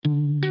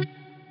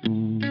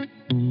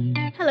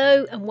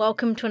Hello and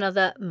welcome to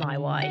another My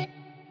Why.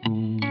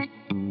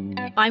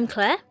 I'm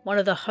Claire, one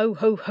of the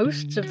ho-ho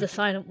hosts of The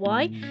Silent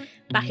Why,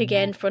 back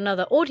again for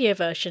another audio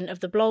version of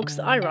the blogs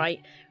that I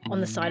write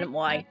on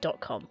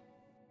thesilentwhy.com.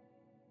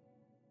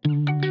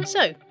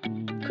 So,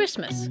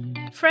 Christmas,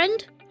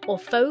 friend or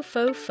foe?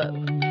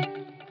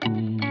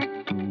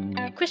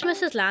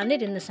 Christmas has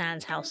landed in the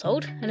Sands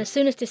household, and as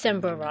soon as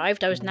December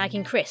arrived I was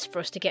nagging Chris for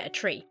us to get a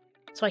tree,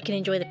 so I can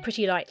enjoy the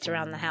pretty lights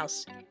around the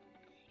house.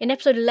 In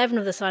episode 11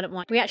 of The Silent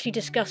Why, we actually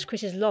discussed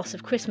Chris's loss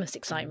of Christmas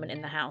excitement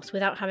in the house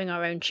without having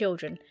our own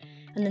children,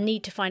 and the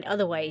need to find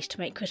other ways to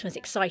make Christmas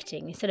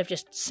exciting instead of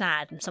just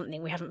sad and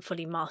something we haven't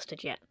fully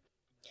mastered yet.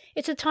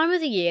 It's a time of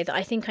the year that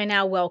I think I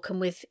now welcome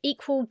with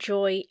equal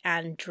joy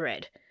and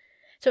dread,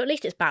 so at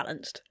least it's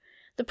balanced.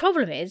 The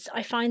problem is,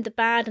 I find the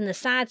bad and the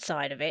sad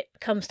side of it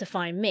comes to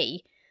find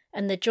me,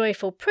 and the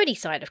joyful, pretty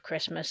side of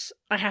Christmas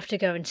I have to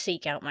go and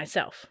seek out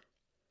myself.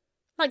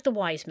 Like the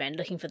wise men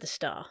looking for the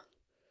star.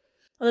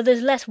 Although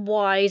there's less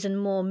wise and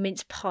more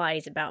mince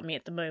pies about me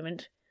at the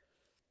moment.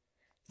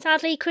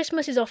 Sadly,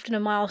 Christmas is often a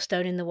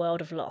milestone in the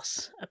world of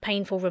loss, a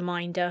painful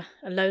reminder,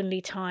 a lonely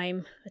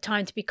time, a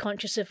time to be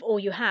conscious of all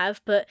you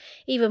have, but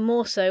even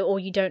more so all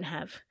you don't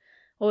have,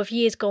 or of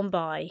years gone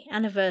by,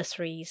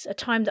 anniversaries, a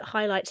time that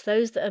highlights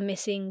those that are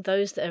missing,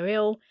 those that are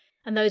ill,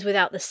 and those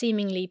without the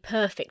seemingly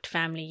perfect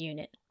family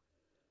unit.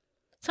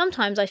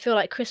 Sometimes I feel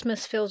like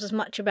Christmas feels as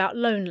much about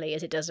lonely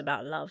as it does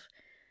about love,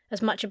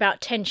 as much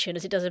about tension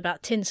as it does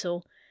about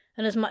tinsel,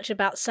 and as much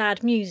about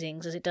sad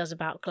musings as it does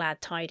about glad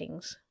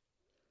tidings.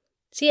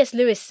 C.S.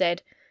 Lewis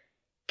said,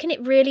 "Can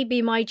it really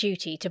be my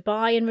duty to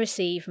buy and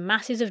receive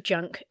masses of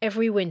junk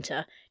every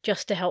winter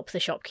just to help the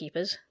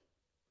shopkeepers?"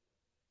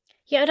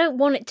 Yet I don't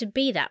want it to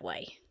be that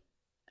way.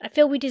 I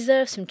feel we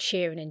deserve some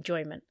cheer and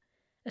enjoyment,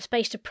 a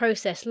space to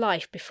process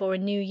life before a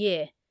new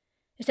year,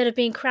 instead of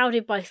being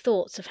crowded by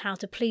thoughts of how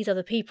to please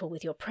other people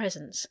with your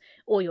presents,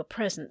 or your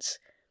presents.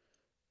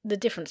 The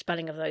different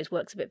spelling of those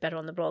works a bit better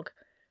on the blog.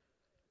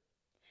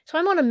 So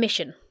I'm on a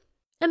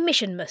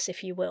missionmas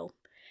if you will,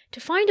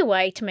 to find a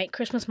way to make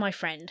Christmas my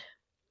friend.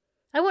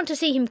 I want to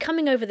see him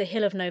coming over the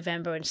hill of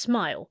November and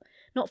smile,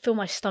 not feel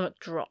my stomach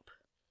drop.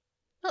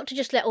 Not to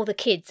just let all the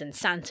kids and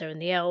Santa and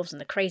the elves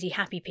and the crazy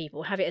happy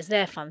people have it as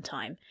their fun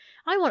time.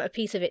 I want a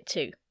piece of it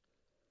too.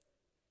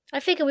 I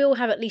figure we all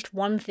have at least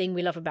one thing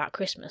we love about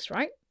Christmas,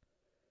 right?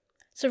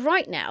 So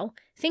right now,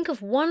 think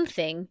of one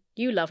thing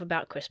you love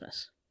about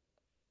Christmas.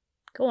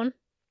 Go on.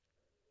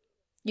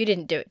 You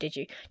didn't do it, did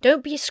you?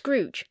 Don't be a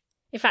Scrooge.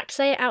 In fact,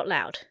 say it out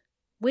loud.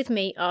 With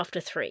me after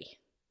 3.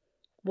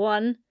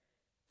 1,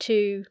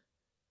 2,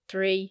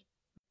 3.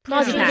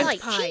 Marzipan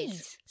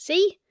pies.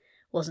 See?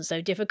 Wasn't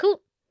so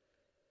difficult.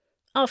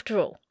 After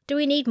all, do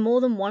we need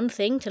more than one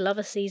thing to love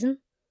a season?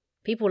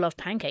 People love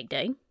Pancake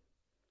Day.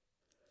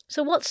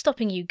 So what's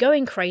stopping you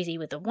going crazy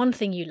with the one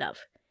thing you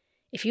love?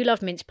 If you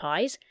love mince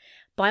pies,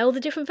 buy all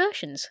the different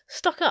versions.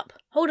 Stock up.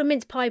 Hold a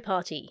mince pie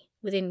party.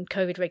 Within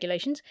COVID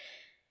regulations.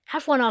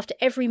 Have one after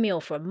every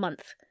meal for a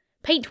month.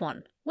 Paint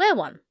one. Wear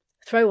one.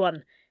 Throw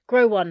one.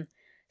 Grow one.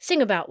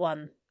 Sing about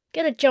one.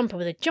 Get a jumper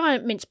with a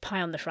giant mince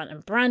pie on the front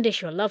and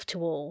brandish your love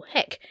to all.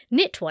 Heck,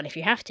 knit one if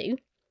you have to.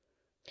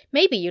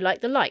 Maybe you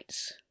like the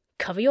lights.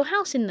 Cover your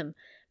house in them.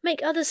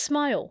 Make others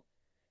smile.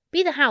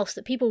 Be the house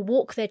that people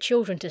walk their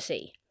children to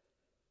see.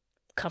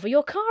 Cover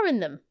your car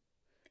in them.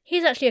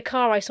 Here's actually a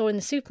car I saw in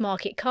the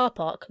supermarket car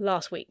park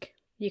last week.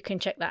 You can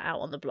check that out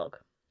on the blog.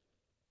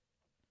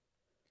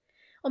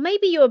 Or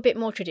maybe you're a bit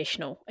more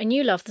traditional and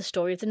you love the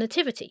story of the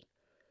Nativity.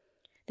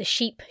 The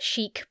sheep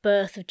chic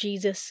birth of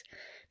Jesus,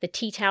 the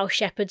tea-towel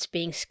shepherds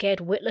being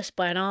scared witless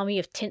by an army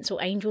of tinsel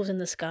angels in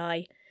the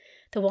sky,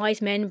 the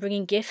wise men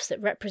bringing gifts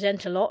that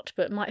represent a lot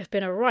but might have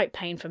been a right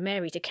pain for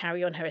Mary to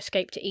carry on her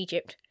escape to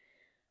Egypt.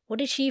 What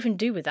did she even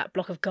do with that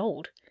block of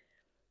gold?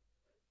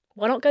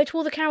 Why not go to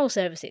all the carol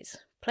services,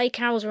 play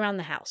carols around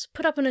the house,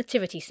 put up a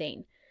nativity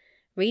scene,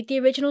 read the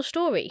original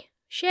story,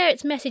 share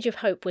its message of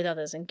hope with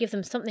others and give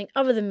them something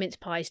other than mince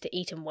pies to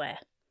eat and wear.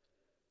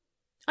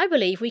 I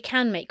believe we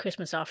can make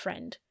Christmas our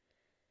friend.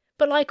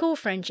 But like all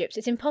friendships,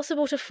 it's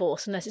impossible to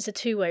force unless it's a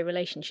two-way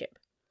relationship.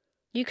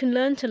 You can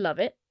learn to love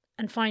it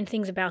and find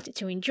things about it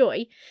to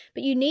enjoy,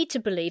 but you need to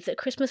believe that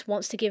Christmas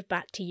wants to give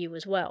back to you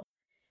as well.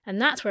 And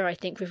that's where I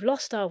think we've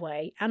lost our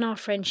way and our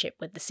friendship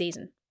with the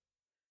season.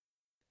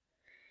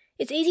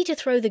 It's easy to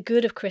throw the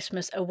good of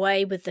Christmas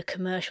away with the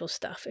commercial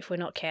stuff if we're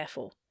not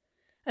careful.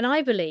 And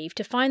I believe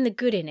to find the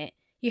good in it,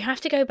 you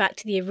have to go back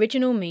to the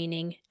original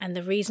meaning and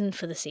the reason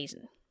for the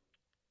season.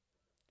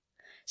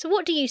 So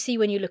what do you see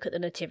when you look at the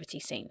nativity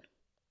scene?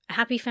 A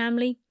happy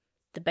family?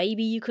 The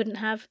baby you couldn't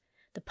have?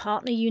 The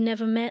partner you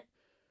never met?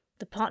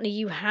 The partner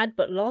you had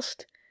but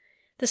lost?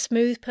 The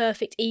smooth,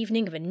 perfect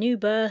evening of a new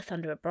birth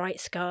under a bright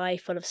sky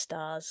full of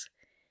stars?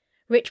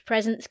 Rich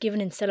presents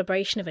given in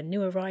celebration of a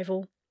new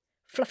arrival?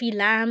 Fluffy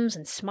lambs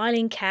and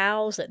smiling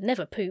cows that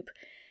never poop,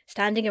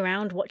 standing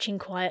around watching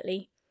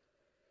quietly?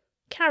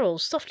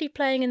 Carols softly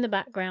playing in the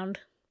background,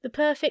 the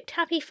perfect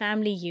happy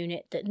family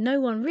unit that no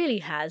one really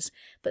has,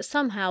 but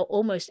somehow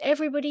almost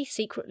everybody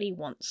secretly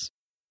wants.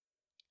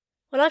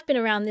 Well, I've been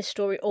around this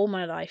story all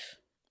my life,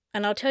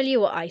 and I'll tell you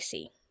what I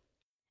see.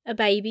 A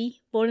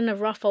baby, born in a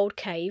rough old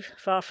cave,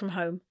 far from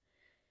home.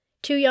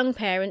 2 young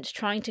parents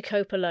trying to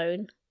cope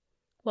alone,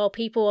 while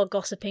people are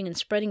gossiping and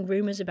spreading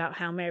rumours about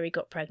how Mary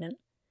got pregnant.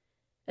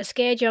 A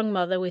scared young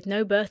mother with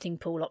no birthing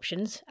pool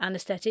options,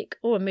 anaesthetic,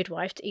 or a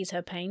midwife to ease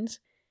her pains.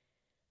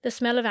 The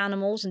smell of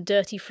animals and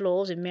dirty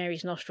floors in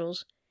Mary's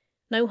nostrils.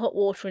 No hot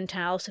water and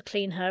towels to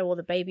clean her or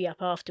the baby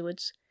up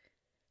afterwards.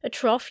 A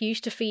trough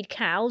used to feed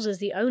cows as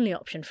the only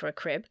option for a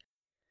crib.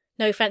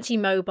 No fancy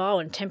mobile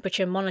and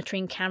temperature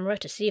monitoring camera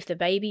to see if the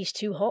baby is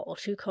too hot or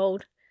too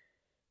cold.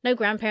 No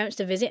grandparents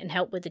to visit and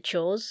help with the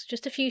chores,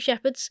 just a few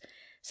shepherds,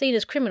 seen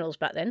as criminals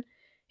back then,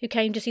 who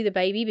came to see the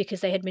baby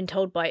because they had been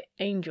told by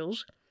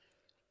angels.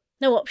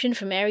 No option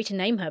for Mary to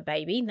name her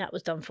baby, that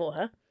was done for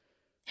her.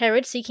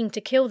 Herod seeking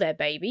to kill their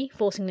baby,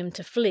 forcing them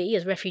to flee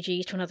as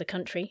refugees to another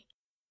country.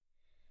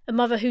 A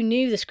mother who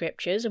knew the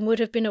scriptures and would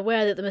have been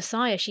aware that the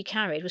Messiah she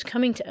carried was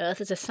coming to earth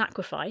as a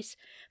sacrifice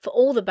for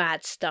all the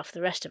bad stuff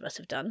the rest of us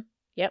have done.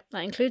 Yep,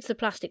 that includes the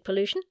plastic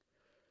pollution.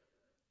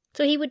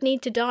 So he would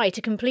need to die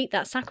to complete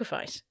that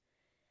sacrifice.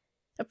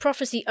 A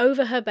prophecy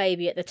over her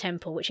baby at the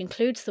temple, which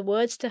includes the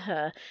words to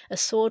her, "A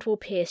sword will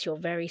pierce your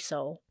very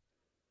soul."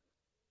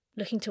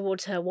 Looking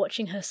towards her,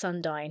 watching her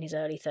son die in his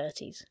early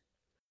 30s.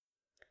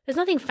 There's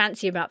nothing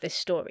fancy about this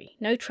story.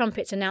 No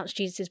trumpets announced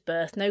Jesus'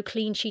 birth, no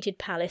clean-sheeted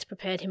palace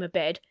prepared him a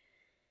bed.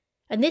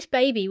 And this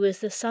baby was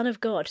the Son of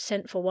God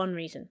sent for one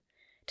reason,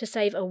 to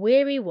save a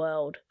weary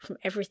world from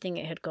everything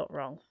it had got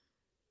wrong.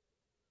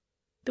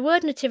 The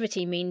word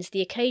nativity means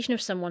the occasion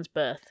of someone's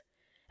birth,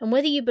 and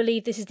whether you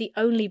believe this is the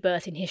only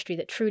birth in history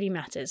that truly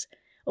matters,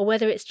 or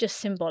whether it's just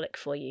symbolic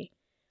for you,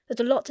 there's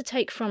a lot to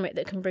take from it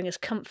that can bring us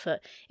comfort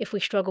if we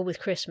struggle with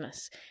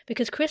Christmas,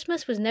 because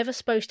Christmas was never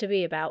supposed to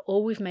be about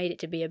all we've made it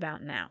to be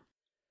about now.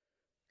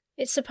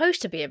 It's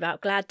supposed to be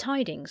about glad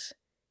tidings,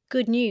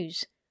 good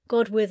news,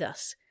 God with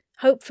us,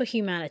 hope for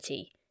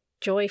humanity,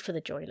 joy for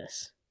the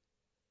joyless.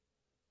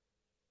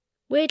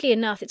 Weirdly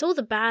enough, it's all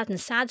the bad and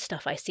sad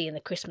stuff I see in the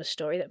Christmas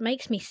story that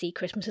makes me see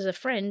Christmas as a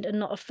friend and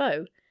not a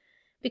foe,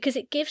 because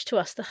it gives to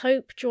us the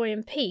hope, joy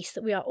and peace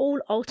that we are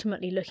all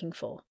ultimately looking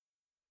for.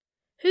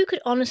 Who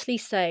could honestly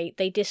say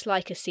they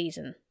dislike a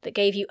season that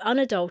gave you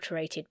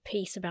unadulterated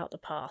peace about the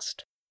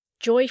past,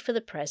 joy for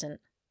the present,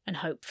 and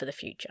hope for the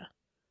future?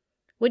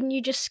 Wouldn't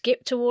you just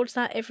skip towards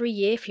that every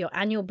year for your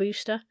annual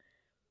booster?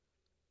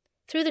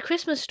 Through the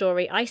Christmas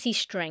story, I see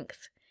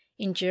strength,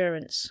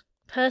 endurance,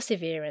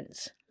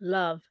 perseverance,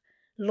 love,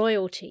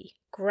 loyalty,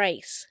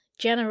 grace,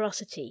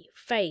 generosity,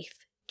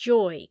 faith,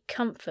 joy,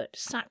 comfort,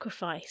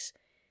 sacrifice.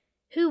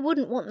 Who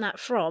wouldn't want that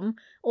from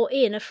or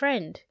in a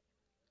friend?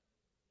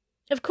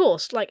 Of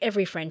course, like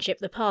every friendship,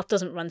 the path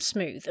doesn't run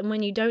smooth, and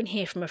when you don't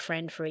hear from a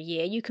friend for a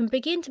year, you can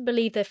begin to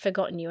believe they've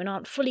forgotten you and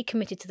aren't fully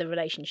committed to the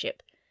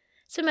relationship.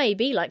 So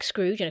maybe, like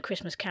Scrooge in A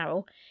Christmas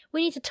Carol,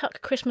 we need to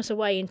tuck Christmas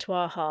away into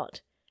our heart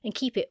and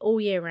keep it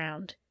all year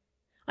round.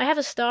 I have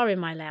a star in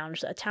my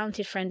lounge that a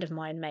talented friend of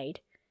mine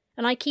made,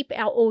 and I keep it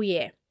out all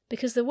year,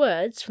 because the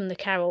words from the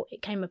carol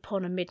 "It Came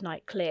Upon a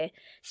Midnight Clear"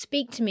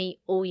 speak to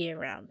me all year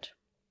round.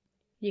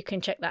 You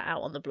can check that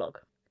out on the blog.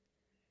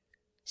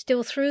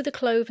 Still through the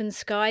cloven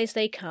skies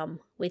they come,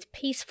 with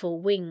peaceful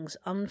wings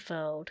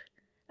unfurled,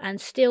 and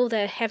still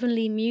their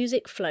heavenly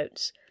music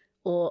floats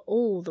o'er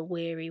all the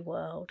weary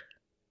world.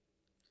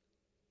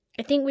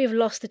 I think we've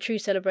lost the true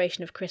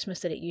celebration of Christmas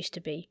that it used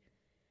to be.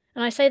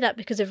 And I say that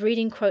because of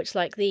reading quotes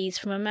like these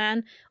from a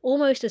man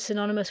almost as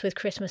synonymous with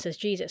Christmas as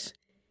Jesus,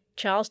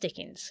 Charles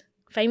Dickens,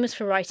 famous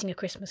for writing A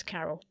Christmas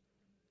Carol.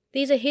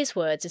 These are his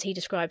words as he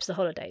describes the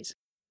holidays.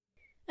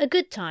 A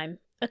good time,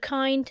 a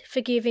kind,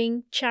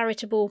 forgiving,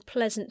 charitable,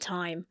 pleasant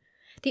time,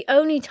 the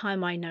only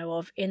time I know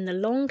of in the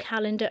long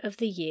calendar of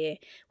the year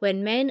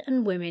when men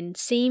and women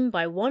seem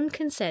by one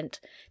consent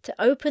to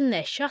open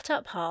their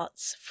shut-up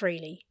hearts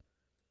freely,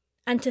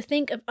 and to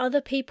think of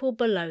other people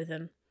below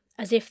them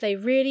as if they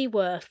really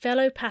were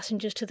fellow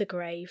passengers to the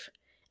grave,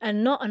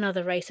 and not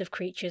another race of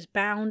creatures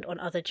bound on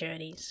other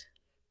journeys.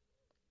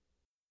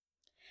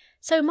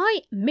 So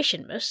my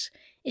missionmus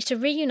is to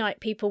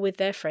reunite people with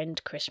their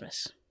friend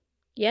Christmas.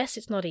 Yes,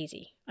 it's not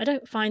easy. I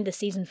don't find the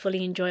season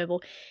fully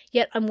enjoyable,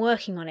 yet I'm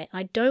working on it.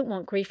 I don't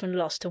want grief and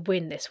loss to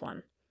win this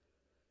one.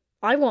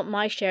 I want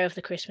my share of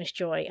the Christmas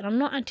joy, and I'm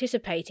not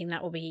anticipating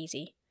that will be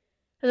easy.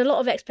 There's a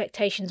lot of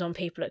expectations on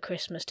people at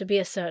Christmas to be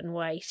a certain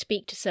way,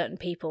 speak to certain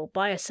people,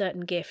 buy a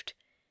certain gift.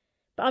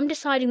 But I'm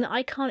deciding that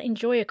I can't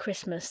enjoy a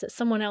Christmas that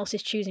someone else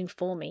is choosing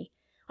for me.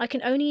 I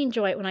can only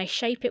enjoy it when I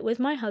shape it with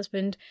my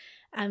husband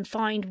and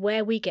find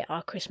where we get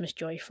our Christmas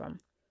joy from.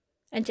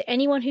 And to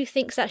anyone who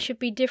thinks that should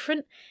be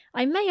different,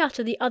 I may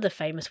utter the other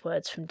famous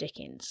words from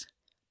Dickens.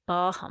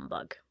 Bah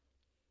humbug.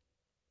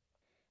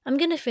 I'm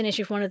going to finish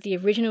with one of the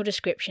original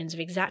descriptions of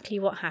exactly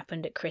what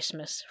happened at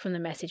Christmas from the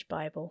Message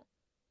Bible.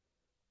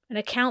 An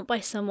account by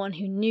someone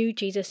who knew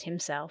Jesus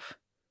himself.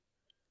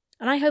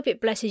 And I hope it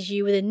blesses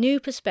you with a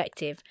new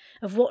perspective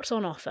of what's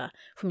on offer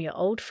from your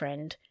old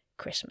friend,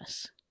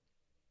 Christmas.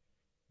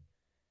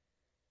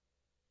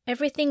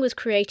 Everything was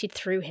created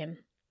through him.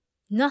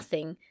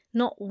 Nothing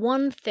Not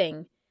one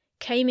thing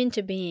came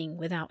into being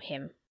without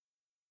him.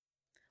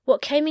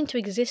 What came into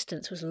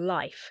existence was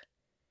life,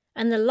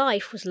 and the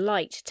life was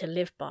light to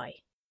live by.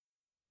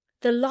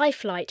 The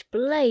life light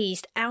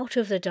blazed out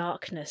of the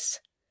darkness.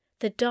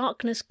 The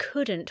darkness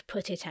couldn't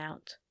put it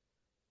out.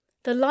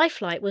 The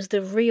life light was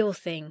the real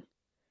thing.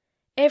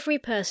 Every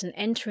person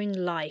entering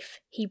life,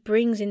 he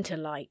brings into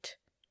light.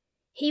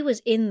 He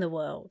was in the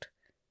world.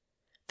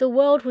 The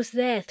world was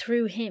there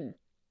through him,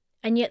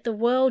 and yet the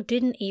world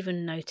didn't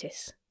even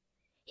notice.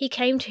 He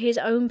came to his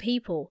own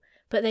people,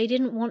 but they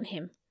didn't want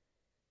him.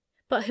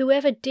 But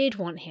whoever did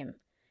want him,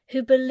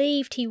 who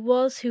believed he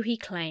was who he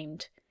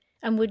claimed,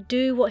 and would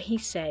do what he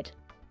said,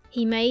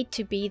 he made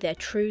to be their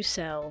true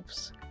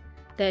selves,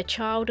 their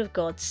child of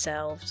God's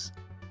selves.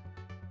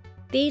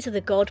 These are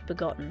the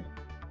God-begotten,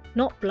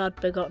 not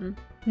blood-begotten,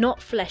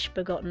 not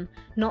flesh-begotten,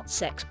 not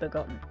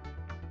sex-begotten.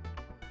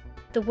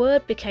 The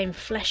Word became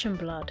flesh and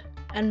blood,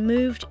 and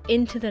moved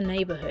into the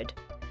neighbourhood.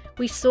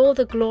 We saw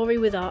the glory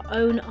with our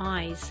own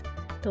eyes,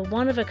 the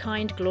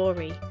one-of-a-kind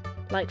glory,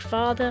 like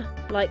Father,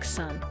 like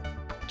Son,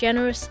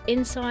 generous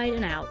inside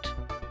and out,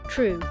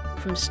 true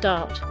from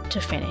start to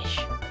finish.